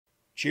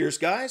Cheers,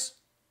 guys.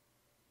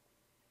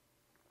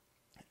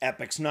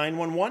 Epix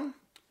 911.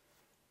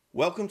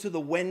 Welcome to the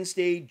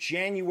Wednesday,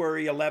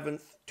 January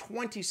 11th,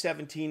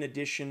 2017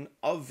 edition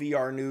of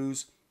VR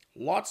News.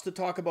 Lots to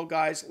talk about,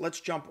 guys.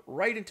 Let's jump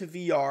right into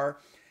VR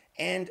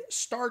and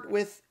start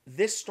with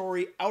this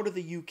story out of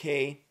the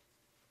UK.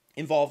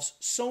 Involves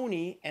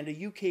Sony and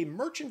a UK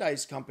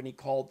merchandise company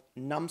called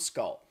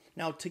Numbskull.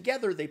 Now,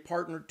 together they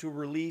partnered to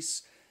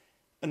release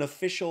an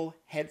official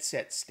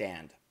headset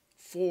stand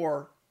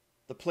for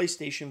the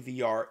PlayStation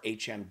VR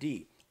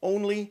HMD.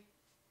 Only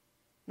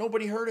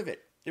nobody heard of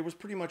it. There was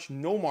pretty much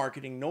no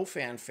marketing, no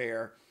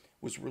fanfare. It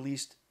was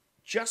released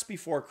just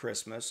before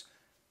Christmas,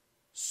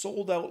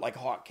 sold out like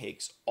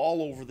hotcakes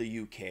all over the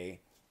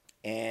UK,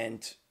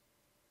 and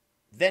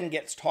then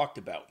gets talked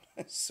about.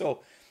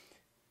 So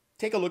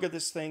take a look at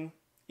this thing.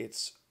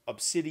 It's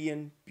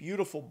obsidian,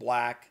 beautiful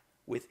black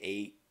with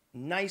a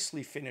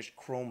nicely finished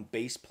chrome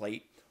base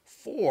plate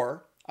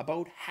for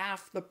about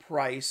half the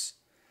price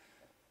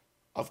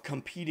of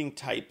competing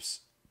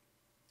types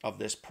of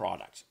this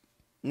product.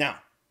 Now,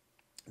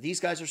 these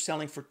guys are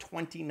selling for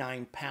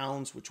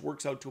 £29, which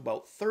works out to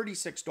about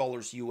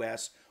 $36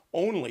 US.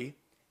 Only,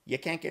 you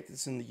can't get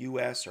this in the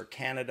US or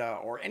Canada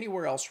or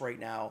anywhere else right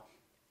now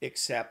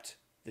except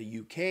the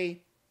UK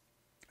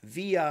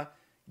via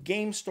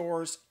game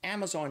stores,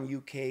 Amazon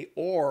UK,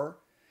 or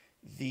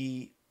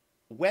the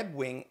web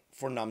wing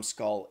for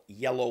Numbskull,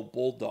 Yellow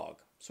Bulldog.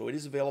 So it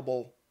is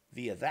available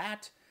via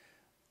that.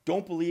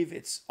 Don't believe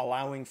it's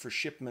allowing for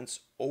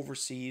shipments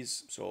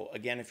overseas. So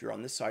again, if you're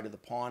on this side of the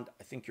pond,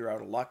 I think you're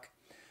out of luck.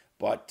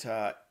 But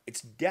it's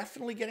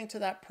definitely getting to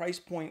that price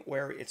point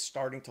where it's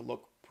starting to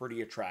look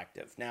pretty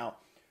attractive. Now,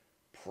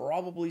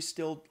 probably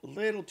still a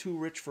little too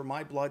rich for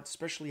my blood,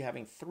 especially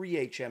having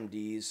 3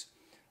 HMDs.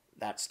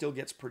 That still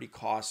gets pretty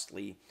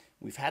costly.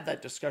 We've had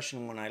that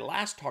discussion when I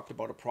last talked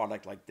about a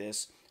product like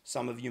this.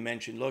 Some of you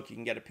mentioned, look, you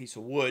can get a piece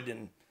of wood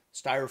and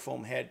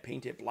styrofoam head,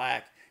 paint it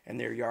black, and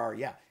there you are.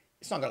 Yeah,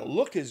 it's not going to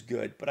look as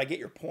good, but I get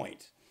your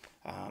point.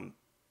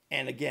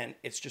 And again,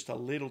 it's just a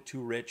little too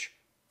rich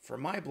for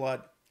my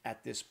blood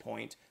at this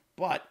point.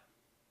 But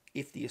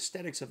if the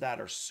aesthetics of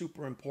that are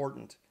super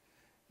important,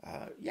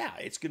 yeah,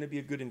 it's going to be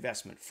a good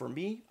investment. For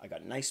me, I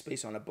got nice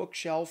space on a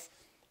bookshelf.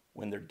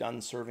 When they're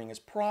done serving as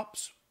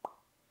props,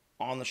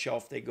 on the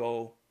shelf they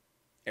go.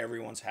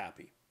 Everyone's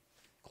happy,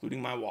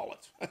 including my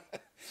wallet.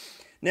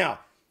 Now,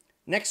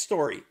 next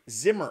story,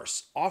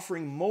 Ximmerse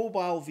offering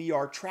mobile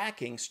VR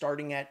tracking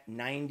starting at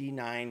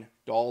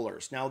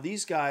 $99. Now,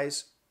 these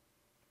guys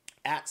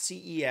at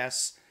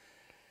CES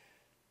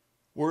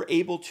were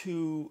able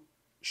to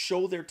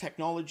show their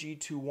technology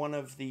to one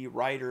of the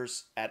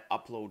writers at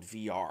Upload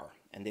VR.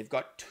 And they've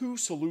got two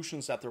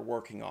solutions that they're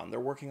working on. They're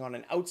working on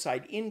an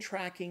outside-in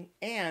tracking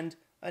and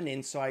an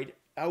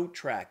inside-out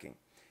tracking.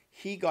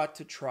 He got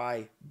to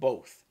try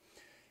both.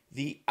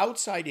 The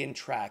outside-in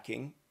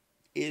tracking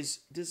is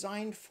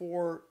designed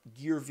for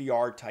Gear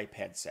VR type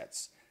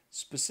headsets.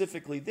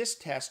 Specifically, this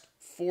test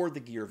for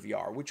the Gear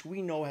VR, which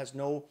we know has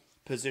no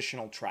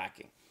positional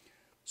tracking.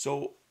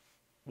 So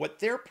what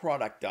their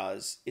product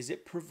does is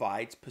it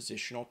provides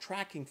positional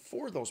tracking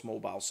for those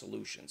mobile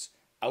solutions,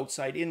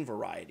 outside-in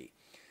variety.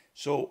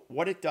 So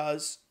what it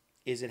does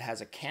is it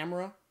has a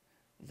camera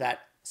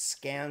that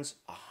scans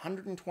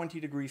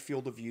 120-degree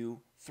field of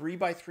view, 3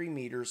 by 3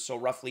 meters, so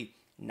roughly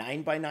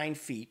 9 by 9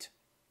 feet.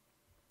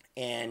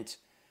 And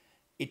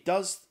it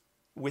does,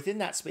 within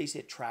that space,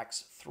 it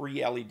tracks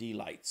 3 LED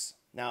lights.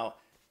 Now,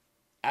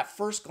 at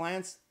first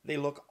glance, they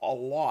look a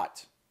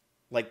lot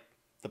like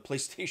the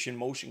PlayStation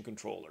motion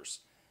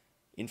controllers.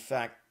 In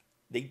fact,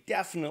 they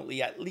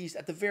definitely, at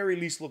the very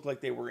least, look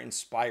like they were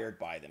inspired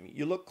by them.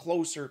 You look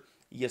closer,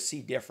 you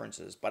see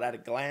differences, but at a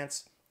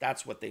glance,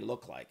 that's what they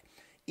look like.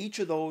 Each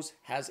of those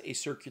has a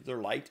circular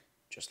light,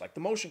 just like the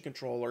motion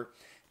controller.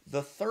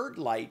 The third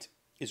light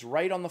is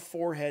right on the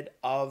forehead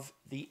of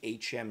the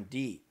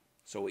HMD.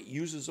 So it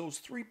uses those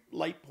 3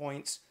 light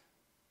points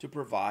to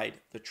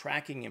provide the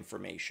tracking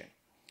information.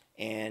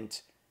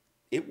 And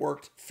it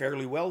worked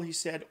fairly well, he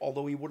said,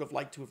 although he would have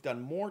liked to have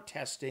done more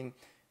testing,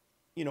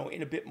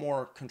 in a bit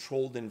more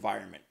controlled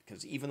environment.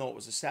 Because even though it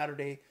was a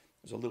Saturday,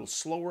 it was a little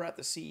slower at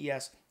the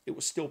CES, it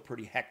was still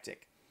pretty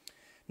hectic.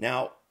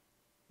 Now,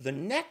 the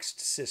next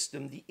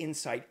system, the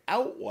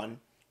inside-out one,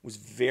 was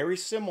very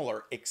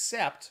similar,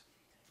 except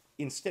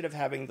instead of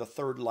having the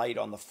third light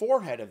on the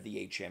forehead of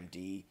the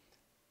HMD,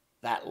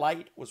 that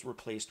light was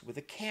replaced with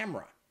a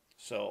camera.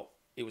 So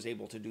it was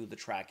able to do the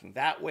tracking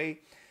that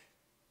way.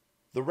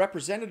 The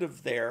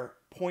representative there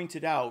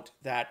pointed out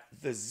that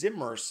the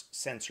Ximmerse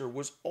sensor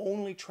was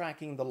only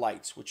tracking the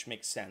lights, which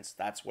makes sense.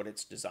 That's what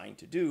it's designed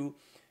to do.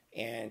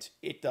 And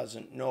it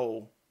doesn't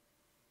know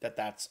that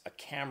that's a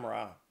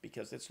camera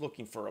because it's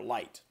looking for a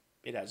light.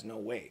 It has no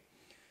way.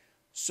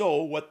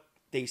 So what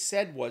they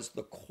said was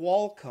the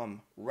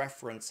Qualcomm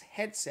reference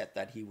headset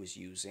that he was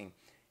using,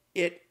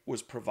 it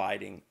was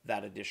providing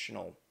that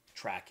additional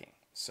tracking.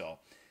 So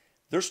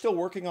they're still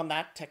working on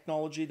that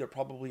technology. They're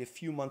probably a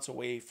few months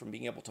away from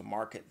being able to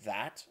market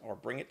that or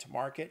bring it to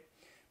market.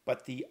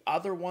 But the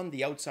other one,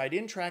 the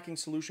outside-in tracking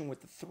solution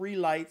with the 3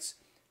 lights,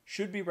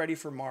 should be ready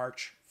for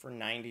March for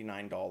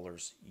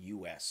 $99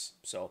 US.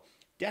 So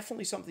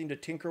definitely something to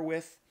tinker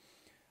with.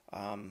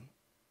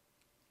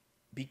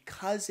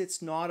 Because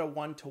it's not a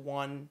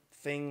one-to-one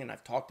thing, and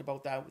I've talked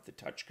about that with the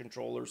touch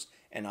controllers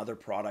and other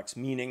products,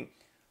 meaning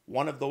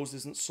one of those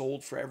isn't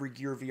sold for every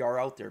Gear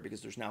VR out there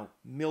because there's now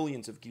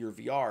millions of Gear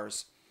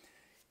VRs.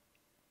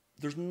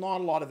 There's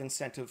not a lot of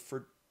incentive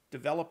for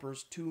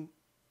developers to,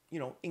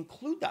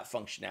 include that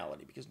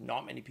functionality because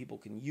not many people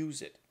can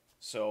use it.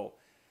 So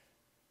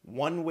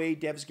one way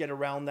devs get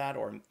around that,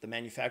 or the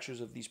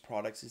manufacturers of these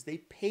products, is they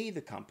pay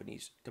the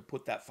companies to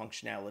put that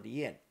functionality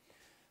in.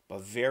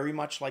 But very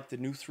much like the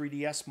new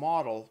 3DS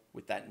model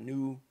with that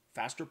new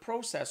faster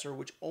processor,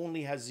 which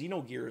only has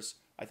Xenogears,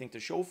 I think, to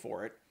show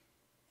for it,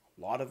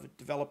 a lot of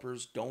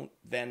developers don't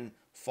then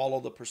follow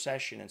the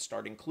procession and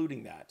start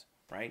including that,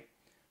 right?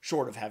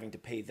 Short of having to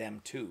pay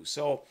them too.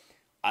 So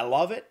I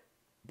love it,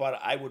 but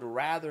I would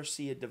rather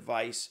see a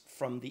device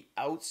from the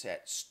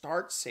outset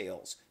start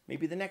sales,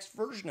 maybe the next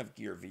version of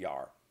Gear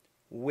VR,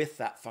 with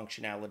that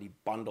functionality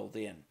bundled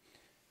in.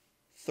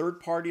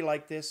 Third party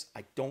like this,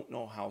 I don't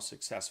know how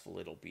successful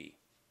it'll be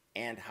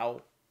and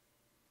how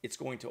it's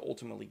going to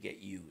ultimately get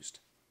used.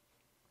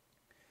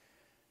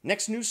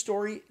 Next news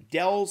story,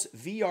 Dell's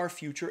VR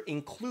future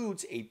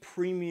includes a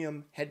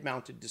premium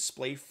head-mounted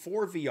display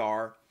for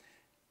VR,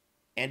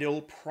 and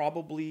it'll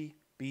probably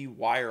be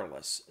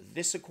wireless.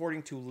 This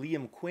according to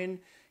Liam Quinn.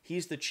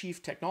 He's the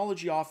Chief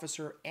Technology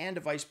Officer and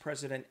a Vice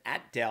President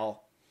at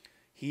Dell.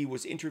 He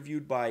was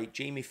interviewed by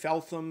Jamie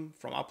Feltham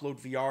from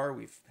Upload VR.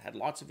 We've had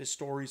lots of his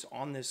stories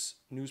on this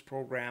news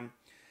program.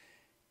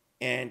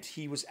 And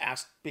he was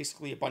asked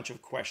basically a bunch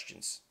of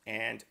questions.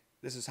 And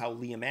this is how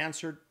Liam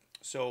answered.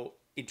 So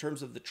in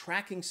terms of the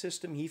tracking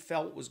system he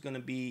felt was going to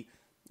be,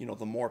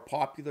 the more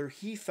popular,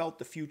 he felt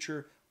the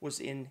future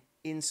was in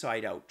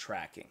inside-out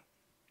tracking.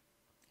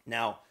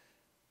 Now,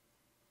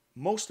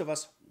 most of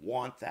us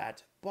want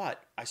that,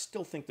 but I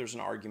still think there's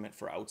an argument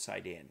for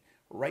outside in.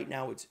 Right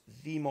now, it's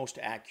the most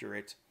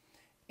accurate,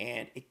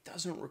 and it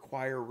doesn't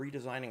require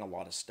redesigning a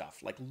lot of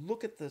stuff. Like,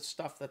 look at the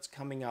stuff that's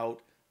coming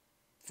out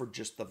for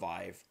just the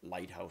Vive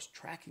Lighthouse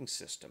tracking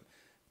system.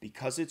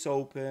 Because it's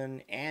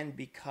open and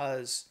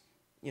because,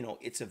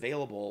 it's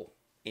available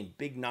in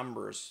big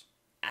numbers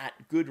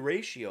at good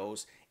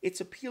ratios,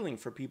 it's appealing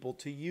for people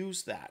to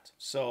use that.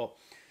 So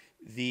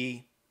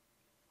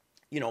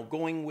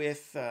going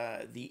with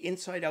the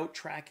inside-out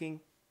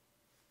tracking,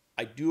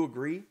 I do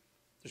agree.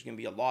 There's going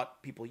to be a lot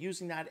of people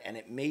using that, and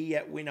it may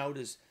yet win out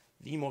as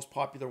the most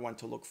popular one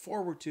to look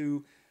forward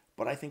to,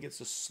 but I think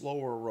it's a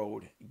slower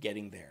road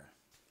getting there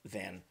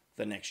than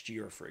the next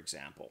year, for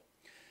example.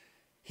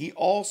 He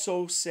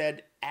also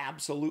said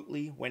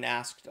absolutely when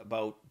asked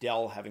about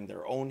Dell having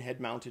their own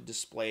head-mounted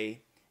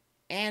display,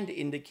 and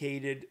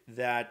indicated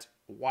that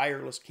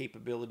wireless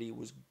capability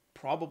was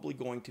probably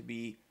going to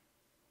be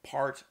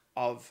part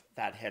of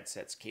that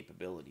headset's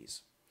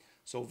capabilities.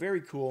 So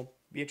very cool.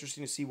 Be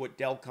interesting to see what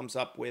Dell comes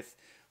up with.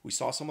 We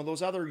saw some of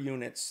those other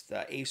units,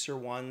 the Acer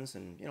ones,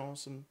 and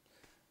some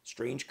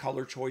strange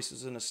color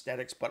choices and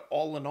aesthetics, but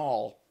all in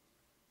all,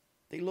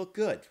 they look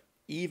good.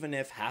 Even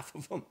if half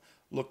of them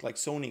looked like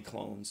Sony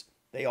clones,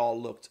 they all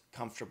looked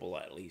comfortable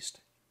at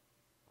least.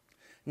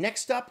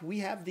 Next up, we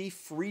have the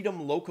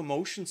Freedom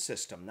Locomotion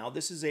System. Now,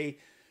 this is a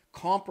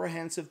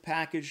comprehensive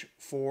package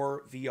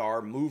for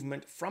VR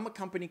movement from a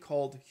company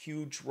called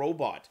Huge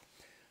Robot.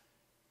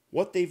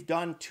 What they've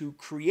done to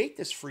create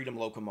this Freedom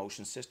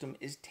Locomotion System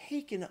is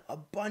taken a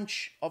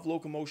bunch of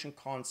locomotion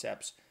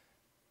concepts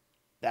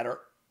that are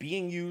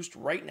being used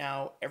right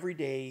now every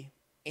day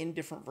in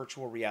different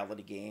virtual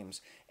reality games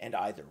and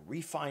either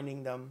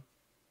refining them,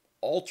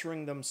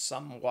 altering them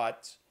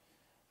somewhat,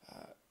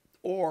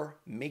 or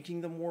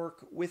making them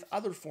work with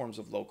other forms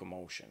of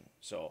locomotion.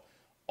 So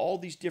all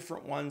these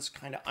different ones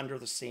kind of under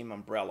the same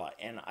umbrella,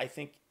 and I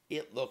think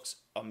it looks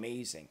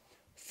amazing.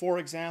 For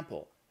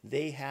example,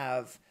 they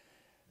have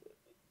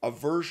a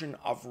version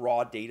of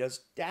Raw Data's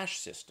Dash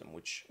system,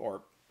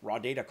 or Raw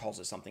Data calls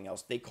it something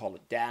else. They call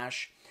it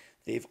Dash.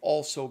 They've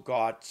also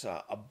got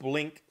a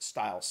Blink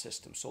style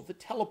system, so the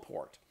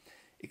teleport,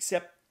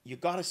 except you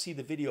got to see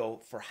the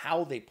video for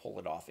how they pull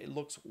it off. It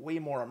looks way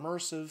more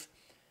immersive.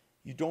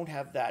 You don't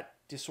have that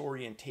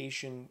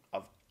disorientation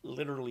of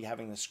literally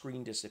having the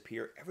screen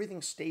disappear. Everything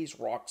stays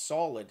rock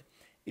solid.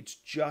 It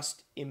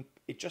just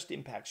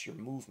impacts your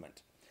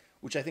movement,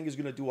 which I think is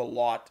going to do a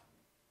lot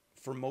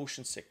for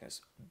motion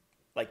sickness,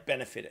 like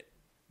benefit it,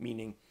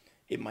 meaning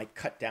it might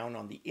cut down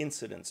on the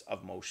incidence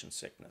of motion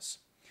sickness.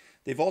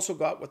 They've also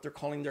got what they're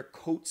calling their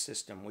coat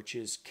system, which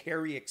is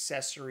carry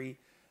accessory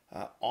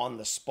on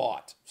the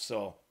spot.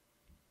 So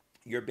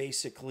you're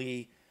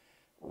basically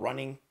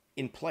running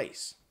in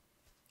place.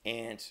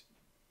 And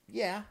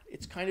yeah,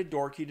 it's kind of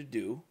dorky to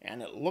do,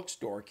 and it looks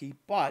dorky,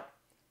 but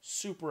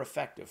super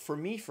effective. For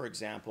me, for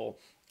example,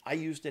 I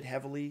used it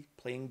heavily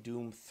playing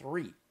Doom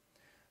 3,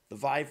 the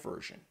Vive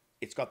version.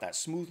 It's got that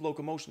smooth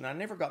locomotion. I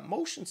never got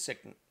motion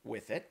sick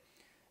with it,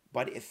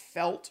 but it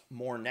felt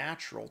more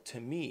natural to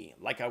me,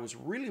 like I was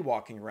really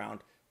walking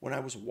around when I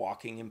was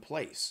walking in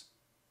place.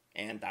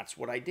 And that's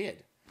what I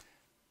did.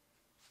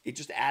 It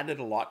just added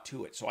a lot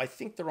to it. So I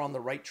think they're on the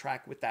right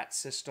track with that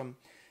system.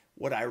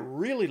 What I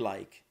really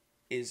like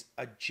is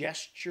a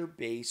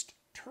gesture-based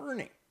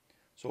turning.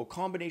 So a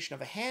combination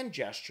of a hand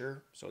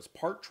gesture, so it's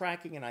part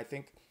tracking and I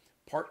think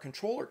part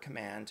controller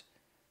command.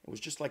 It was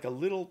just like a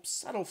little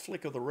subtle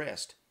flick of the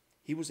wrist.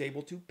 He was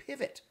able to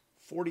pivot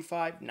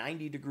 45,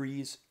 90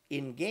 degrees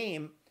in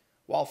game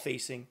while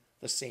facing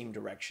the same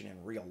direction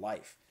in real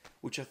life,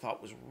 which I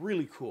thought was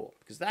really cool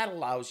because that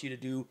allows you to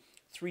do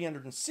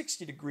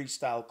 360 degree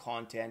style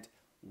content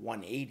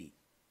 180,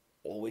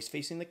 always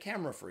facing the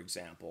camera, for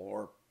example,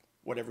 or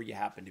whatever you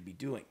happen to be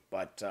doing.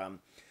 But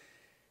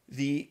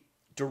the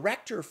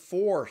director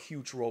for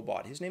Huge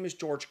Robot, his name is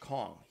George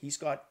Kong. He's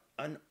got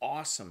an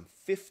awesome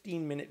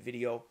 15-minute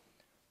video.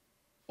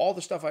 All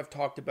the stuff I've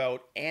talked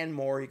about and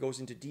more. He goes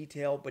into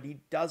detail, but he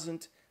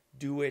doesn't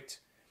do it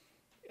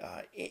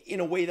in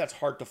a way that's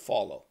hard to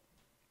follow.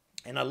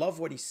 And I love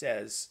what he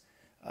says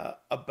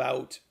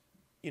about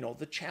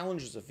the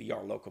challenges of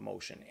VR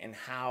locomotion and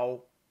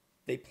how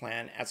they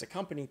plan as a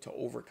company to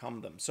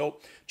overcome them. So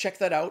check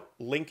that out.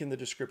 Link in the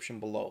description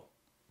below.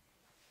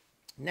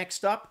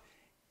 Next up,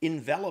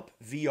 Envelop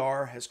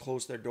VR has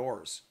closed their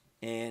doors.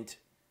 And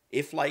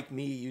if, like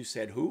me, you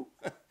said who,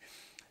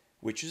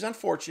 which is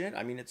unfortunate.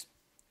 I mean, it's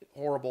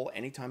horrible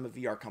anytime a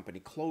VR company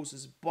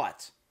closes,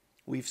 but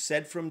we've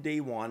said from day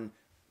one,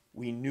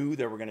 we knew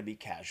there were going to be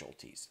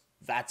casualties.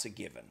 That's a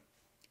given.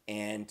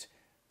 And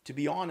to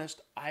be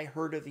honest, I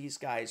heard of these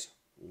guys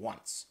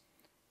once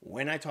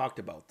when I talked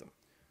about them.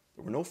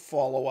 There were no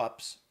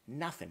follow-ups,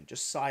 nothing,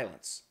 just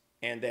silence.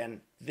 And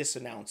then this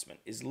announcement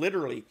is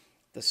literally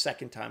the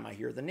second time I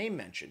hear the name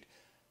mentioned.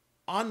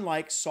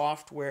 Unlike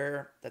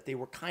software that they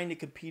were kind of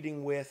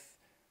competing with,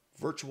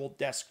 virtual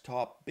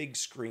desktop, big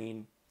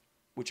screen,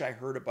 which I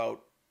heard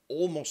about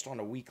almost on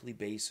a weekly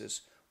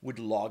basis, would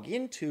log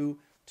into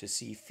to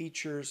see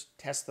features,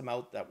 test them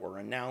out that were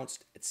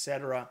announced,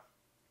 etc.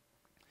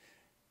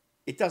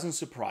 It doesn't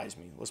surprise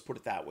me, let's put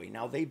it that way.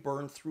 Now, they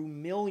burned through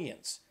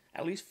millions,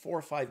 at least $4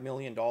 or $5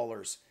 million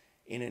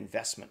in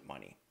investment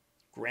money.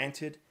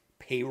 Granted,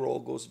 payroll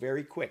goes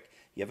very quick.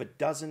 You have a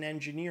dozen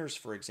engineers,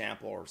 for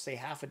example, or say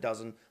half a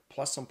dozen,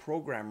 plus some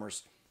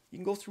programmers. You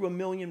can go through $1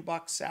 million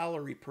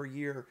salary per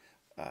year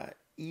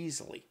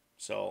easily.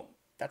 So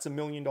that's $1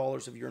 million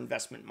of your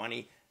investment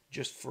money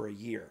just for a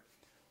year.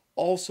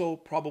 Also,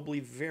 probably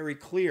very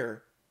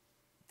clear,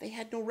 they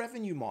had no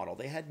revenue model.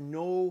 They had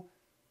no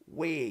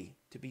way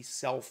to be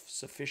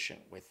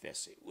self-sufficient with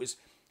this. It was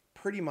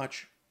pretty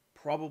much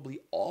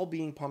probably all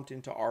being pumped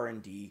into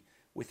R&D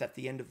with, at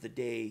the end of the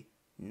day,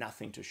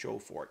 nothing to show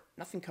for it.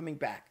 Nothing coming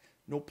back.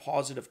 No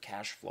positive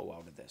cash flow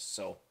out of this.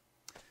 So,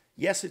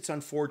 yes, it's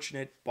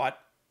unfortunate, but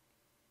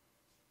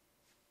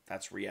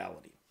that's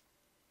reality.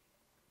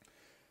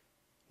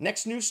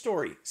 Next news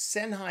story.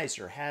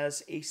 Sennheiser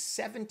has a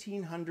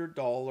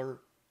 $1,700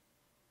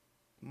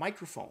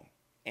 microphone,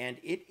 and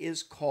it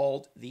is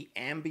called the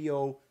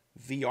Ambio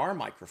VR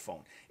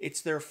microphone.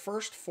 It's their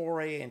first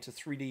foray into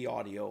 3D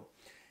audio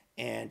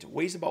and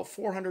weighs about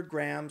 400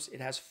 grams. It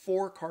has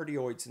 4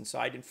 cardioids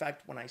inside. In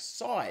fact, when I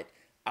saw it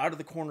out of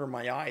the corner of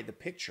my eye,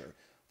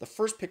 the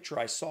first picture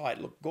I saw, it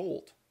looked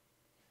gold.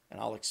 And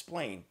I'll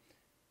explain.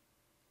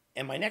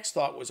 And my next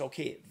thought was,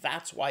 okay,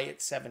 that's why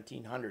it's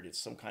 $1,700. It's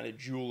some kind of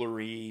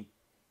jewelry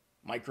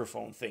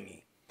microphone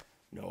thingy.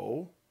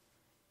 No,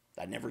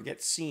 that never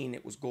gets seen.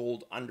 It was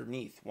gold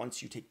underneath.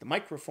 Once you take the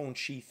microphone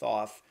sheath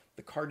off,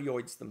 the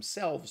cardioids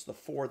themselves, the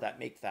 4 that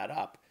make that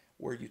up,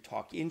 where you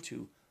talk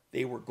into,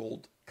 they were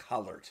gold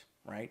colored,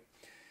 right?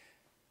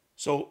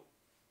 So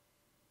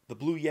the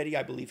Blue Yeti,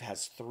 I believe,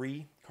 has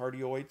 3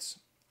 cardioids.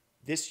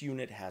 This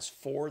unit has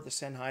 4, the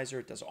Sennheiser.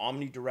 It does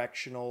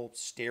omnidirectional,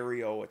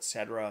 stereo,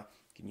 etc.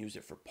 You can use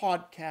it for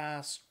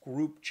podcasts,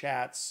 group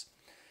chats,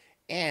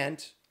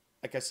 and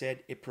like I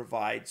said, it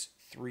provides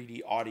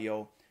 3D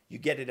audio. You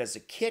get it as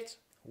a kit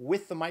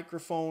with the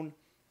microphone,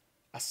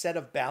 a set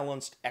of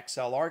balanced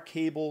XLR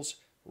cables,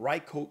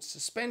 Rycote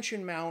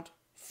suspension mount,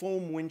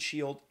 foam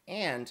windshield,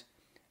 and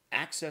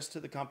access to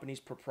the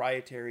company's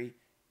proprietary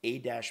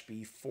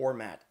A-B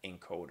format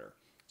encoder.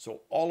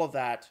 So all of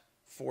that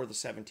for the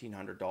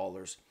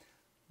 $1,700.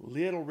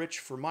 Little rich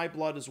for my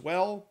blood as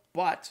well,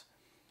 but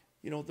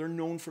they're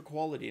known for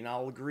quality, and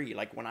I'll agree.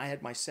 Like when I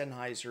had my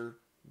Sennheiser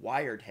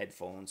wired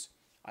headphones,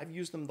 I've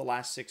used them the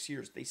last 6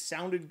 years. They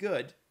sounded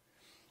good,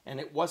 and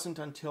it wasn't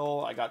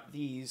until I got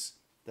these,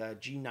 the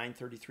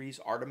G933s,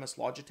 Artemis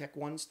Logitech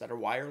ones that are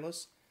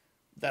wireless,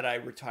 that I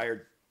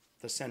retired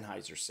the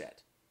Sennheiser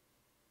set.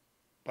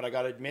 But I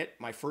got to admit,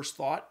 my first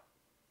thought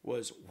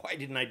was, why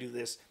didn't I do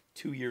this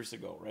 2 years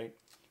ago, right?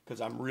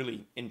 Because I'm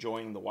really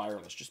enjoying the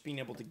wireless. Just being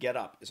able to get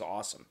up is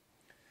awesome.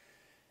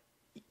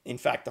 In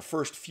fact, the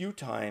first few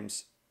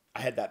times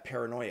I had that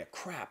paranoia,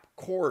 crap,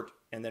 cord,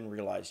 and then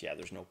realized, yeah,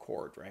 there's no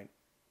cord, right?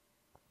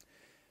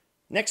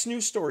 Next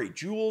news story,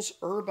 Jules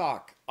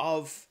Erbach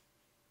of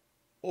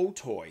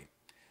OTOY.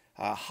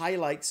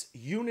 highlights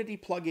Unity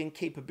plugin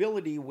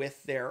capability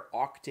with their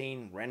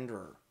Octane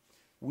renderer.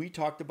 We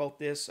talked about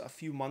this a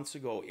few months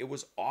ago. It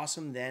was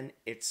awesome then.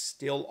 It's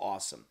still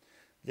awesome.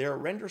 Their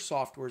render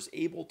software is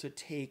able to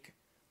take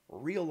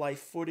real life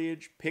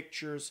footage,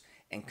 pictures,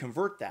 and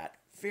convert that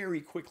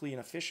very quickly and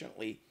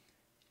efficiently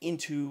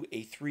into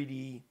a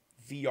 3D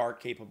VR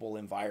capable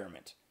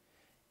environment.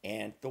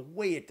 And the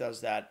way it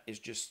does that is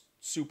just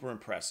super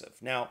impressive.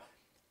 Now,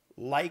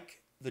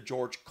 like the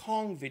George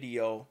Kong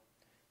video,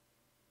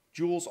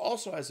 Jules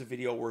also has a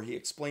video where he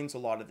explains a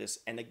lot of this.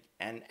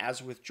 And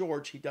as with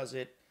George, he does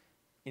it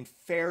in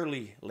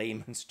fairly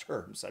layman's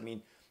terms. I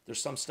mean,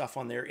 there's some stuff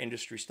on there,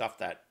 industry stuff,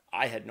 that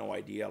I had no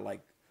idea,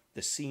 like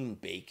the scene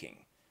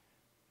baking.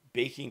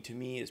 Baking to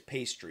me is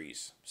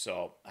pastries.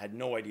 So I had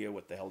no idea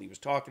what the hell he was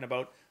talking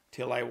about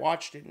till I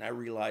watched it and I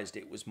realized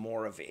it was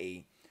more of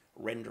a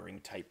rendering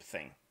type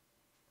thing.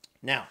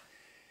 Now,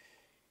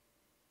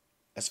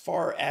 as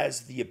far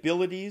as the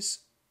abilities,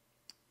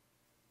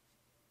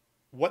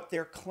 what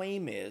their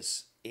claim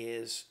is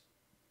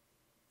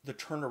the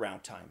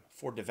turnaround time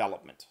for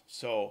development.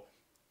 So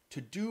to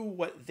do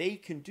what they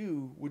can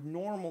do would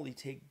normally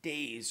take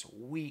days,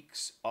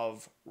 weeks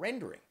of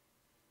rendering.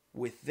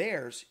 With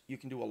theirs, you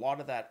can do a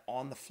lot of that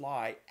on the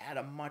fly at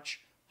a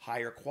much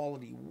higher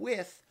quality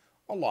with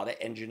a lot of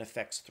engine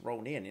effects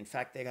thrown in. In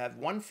fact, they have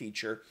one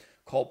feature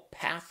called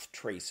path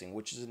tracing,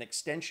 which is an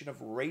extension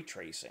of ray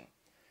tracing.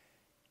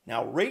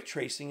 Now, ray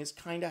tracing is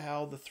kind of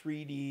how the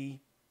 3D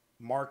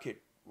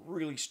market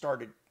really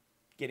started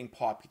getting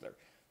popular.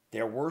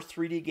 There were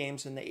 3D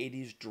games in the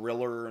 80s,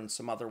 Driller and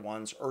some other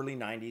ones, early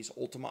 90s,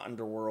 Ultima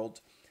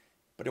Underworld.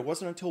 But it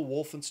wasn't until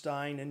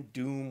Wolfenstein and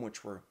Doom,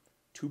 which were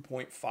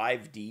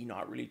 2.5D,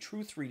 not really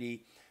true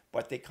 3D,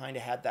 but they kind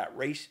of had that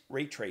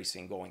ray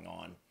tracing going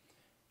on.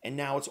 And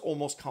now it's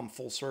almost come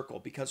full circle,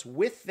 because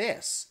with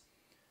this,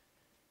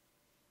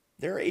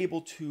 they're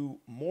able to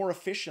more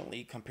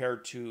efficiently,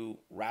 compared to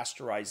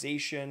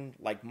rasterization,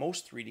 like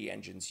most 3D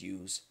engines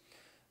use,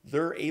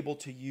 they're able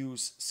to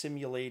use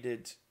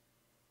simulated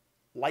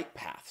light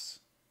paths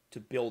to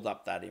build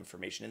up that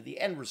information. And the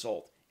end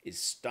result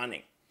is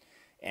stunning.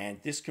 And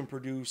this can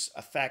produce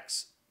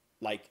effects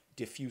like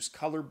diffuse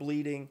color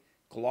bleeding,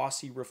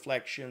 glossy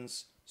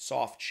reflections,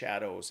 soft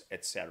shadows,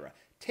 etc.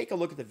 Take a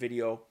look at the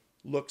video.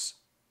 Looks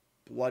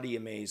bloody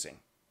amazing.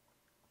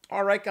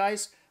 All right,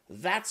 guys,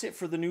 that's it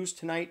for the news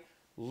tonight.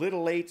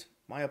 Little late,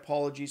 my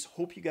apologies.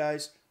 Hope you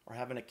guys are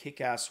having a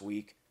kick-ass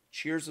week.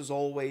 Cheers as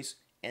always,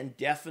 and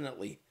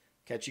definitely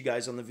catch you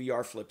guys on the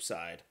VR flip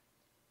side.